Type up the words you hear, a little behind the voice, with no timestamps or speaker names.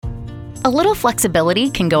A little flexibility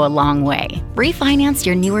can go a long way. Refinance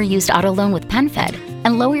your newer used auto loan with PenFed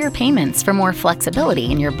and lower your payments for more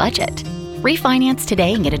flexibility in your budget. Refinance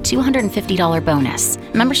today and get a $250 bonus.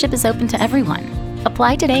 Membership is open to everyone.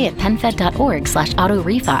 Apply today at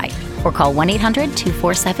penfed.org/auto-refi or call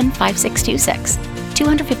 1-800-247-5626.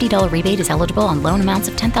 $250 rebate is eligible on loan amounts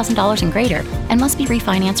of $10,000 and greater and must be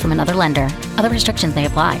refinanced from another lender. Other restrictions may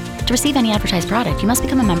apply. To receive any advertised product, you must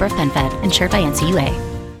become a member of PenFed, insured by NCUA.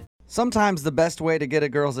 Sometimes the best way to get a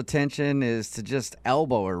girl's attention is to just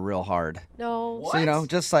elbow her real hard. No. So,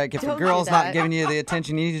 just like if Don't a do girl's not that. giving you the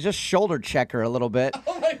attention, you need to just shoulder check her a little bit.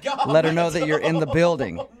 Oh my God. Let her know that you're in the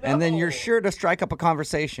building. No. And then you're sure to strike up a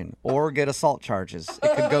conversation or get assault charges.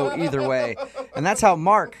 It could go either way. And that's how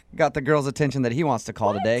Mark got the girl's attention that he wants to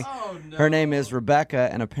call today. Oh, no. Her name is Rebecca,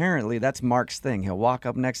 and apparently that's Mark's thing. He'll walk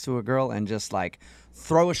up next to a girl and just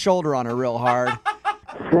throw a shoulder on her real hard.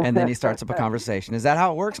 And then he starts up a conversation. Is that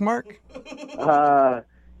how it works, Mark?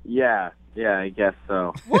 Yeah, I guess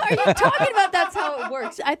so. What are you talking about? That's how it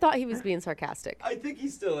works. I thought he was being sarcastic. I think he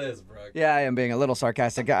still is, Brooke. Yeah, I am being a little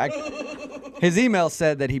sarcastic. His email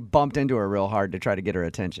said that he bumped into her real hard to try to get her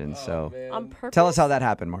attention. So On purpose? tell us how that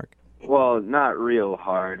happened, Mark. Well, not real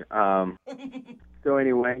hard. So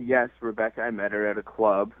anyway, yes, Rebecca, I met her at a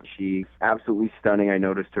club. She's absolutely stunning. I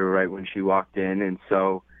noticed her right when she walked in, and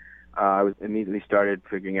so I was immediately started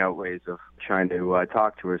figuring out ways of trying to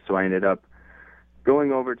talk to her. So I ended up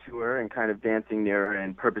going over to her and kind of dancing near her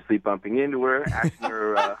and purposely bumping into her, asking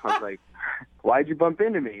her, I was like, why'd you bump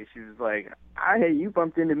into me? She was like, hey, you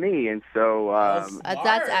bumped into me. And so,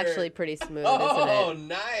 That's actually pretty smooth, isn't Oh, it?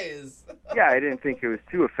 nice. yeah, I didn't think it was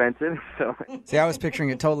too offensive. So See, I was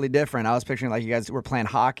picturing it totally different. I was picturing like you guys were playing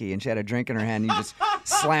hockey and she had a drink in her hand and you just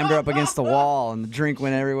slammed her up against the wall and the drink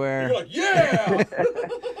went everywhere. You're like, yeah.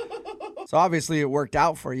 So obviously it worked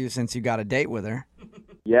out for you since you got a date with her.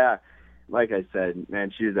 yeah, like I said,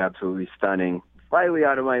 man, she was absolutely stunning. Slightly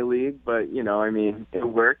out of my league, but, it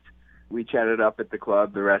worked. We chatted up at the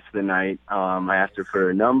club the rest of the night. I asked her for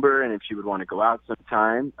her number and if she would want to go out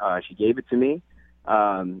sometime. She gave it to me.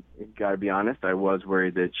 Gotta be honest, I was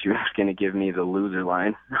worried that she was going to give me the loser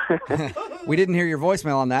line. We didn't hear your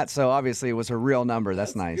voicemail on that, so obviously it was her real number.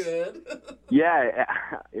 That's nice. Good. Yeah,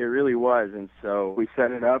 it really was. And so we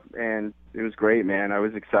set it up and it was great, man. I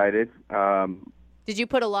was excited. Did you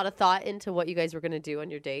put a lot of thought into what you guys were going to do on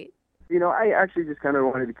your date? I actually just kind of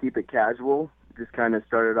wanted to keep it casual. Just kind of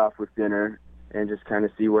started off with dinner and just kind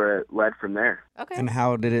of see where it led from there. Okay. And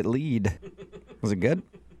how did it lead? Was it good?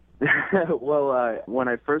 Well, when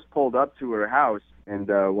I first pulled up to her house and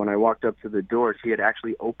when I walked up to the door, she had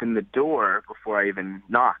actually opened the door before I even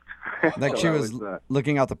knocked. Like So she I was looking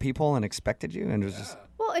looking out the people and expected you and was just...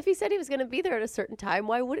 Well, if he said he was going to be there at a certain time,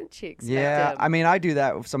 why wouldn't she expect Yeah, him? I mean, I do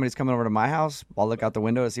that if somebody's coming over to my house. I'll look out the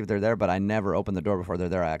window to see if they're there, but I never open the door before they're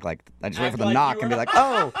there. I act like I just wait Act for the like knock you and be were- like,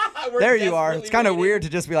 oh, We're there you are. desperately It's kind of waiting. weird to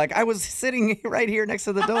just be like, I was sitting right here next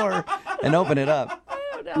to the door and open it up.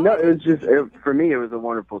 No, it was just, for me, it was a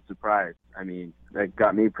wonderful surprise. I mean, that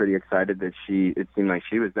got me pretty excited that it seemed like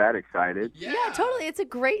she was that excited. Yeah, totally. It's a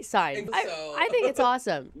great sign. Think I, so. I think it's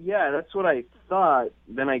awesome. Yeah, that's what I thought.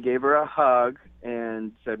 Then I gave her a hug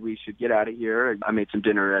and said we should get out of here. I made some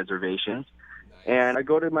dinner reservations. And I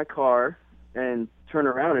go to my car and turn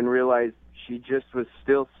around and realize she just was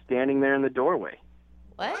still standing there in the doorway.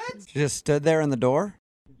 What? She just stood there in the door.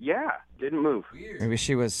 Yeah, didn't move. Weird. Maybe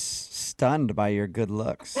she was stunned by your good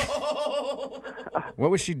looks. What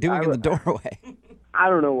was she doing in the doorway? I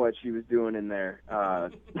don't know what she was doing in there. I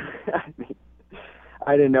mean,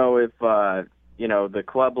 I didn't know if, the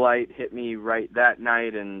club light hit me right that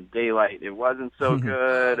night and daylight it wasn't so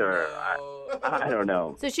good or I don't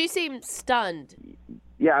know. So she seemed stunned.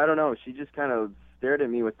 Yeah, I don't know. She just kind of stared at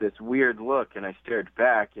me with this weird look and I stared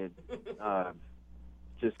back and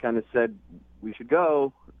just kind of said we should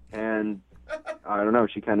go. And I don't know,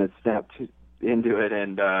 she kind of snapped into it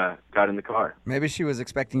and got in the car. Maybe she was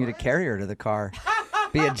expecting you to carry her to the car.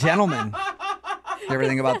 Be a gentleman. You ever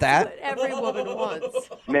think about that? What every woman wants.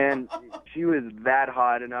 Man, she was that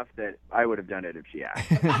hot enough that I would have done it if she asked.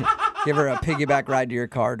 Give her a piggyback ride to your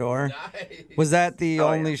car door. Nice. Was that the Oh,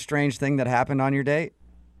 only strange thing that happened on your date?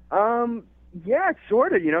 Yeah,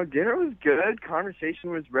 sort of. Dinner was good.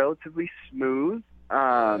 Conversation was relatively smooth.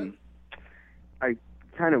 I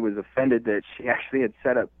kind of was offended that she actually had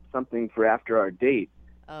set up something for after our date,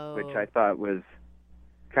 Oh. which I thought was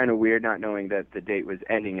kind of weird, not knowing that the date was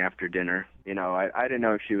ending after dinner. I didn't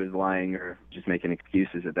know if she was lying or just making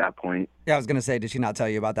excuses at that point. Yeah, I was going to say, did she not tell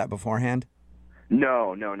you about that beforehand?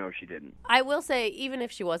 No, she didn't. I will say, even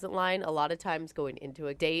if she wasn't lying, a lot of times going into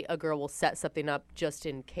a date, a girl will set something up just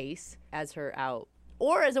in case as her out.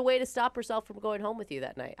 or as a way to stop herself from going home with you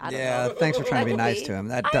that night. I don't know. Thanks for trying to be That could nice be. to him.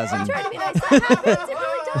 That I'm doesn't. trying to be nice. That happens. It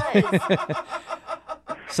really does.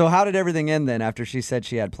 So how did everything end then after she said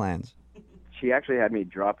she had plans? She actually had me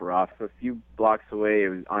drop her off a few blocks away. It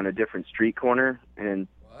was on a different street corner, and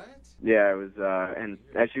What? yeah, it was. And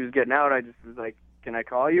as she was getting out, I just was like, "Can I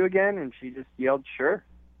call you again?" And she just yelled, "Sure."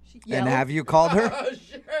 And Yelled. have you called her? Oh,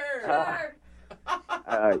 sure.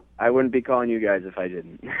 I wouldn't be calling you guys if I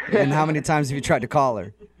didn't. And how many times have you tried to call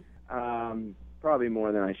her? Probably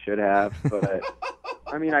more than I should have, but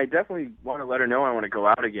I mean, I definitely want to let her know I want to go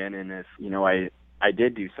out again, and if I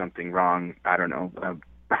did do something wrong, I don't know.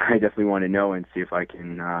 I definitely want to know and see if I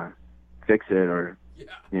can fix it, or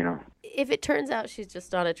If it turns out she's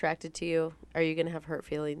just not attracted to you, are you going to have hurt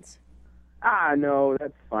feelings? No,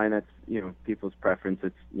 that's fine. That's people's preference.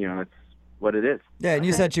 It's it's what it is. Yeah, and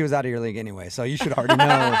you said she was out of your league anyway, so you should already know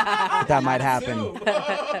that might happen.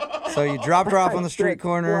 So you dropped her off on the street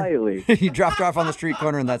corner. Slightly. You dropped her off on the street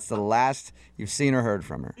corner, and that's the last you've seen or heard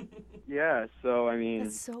from her. Yeah. So I mean,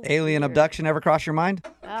 That's so Alien weird. abduction ever cross your mind?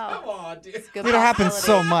 Come Oh, on, dude. good Dude, it happens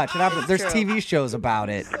so possibility. much. It happens. There's True. TV shows about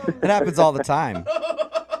it. It happens all the time.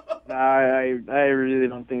 I really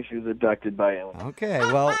don't think she was abducted by aliens. Okay,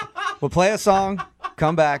 well, we'll play a song,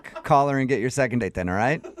 come back, call her, and get your second date then, all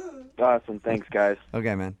right? Awesome. Thanks, guys.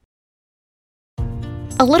 Okay, man.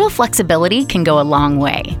 A little flexibility can go a long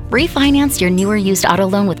way. Refinance your newer used auto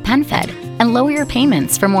loan with PenFed and lower your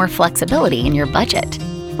payments for more flexibility in your budget.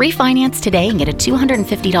 Refinance today and get a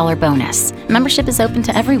 $250 bonus. Membership is open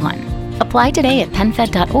to everyone. Apply today at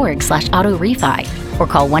penfed.org/auto-refi or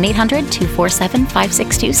call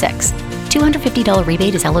 1-800-247-5626. $250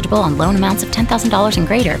 rebate is eligible on loan amounts of $10,000 and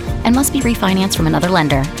greater and must be refinanced from another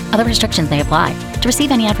lender. Other restrictions may apply. To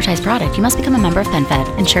receive any advertised product, you must become a member of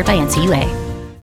PenFed, insured by NCUA.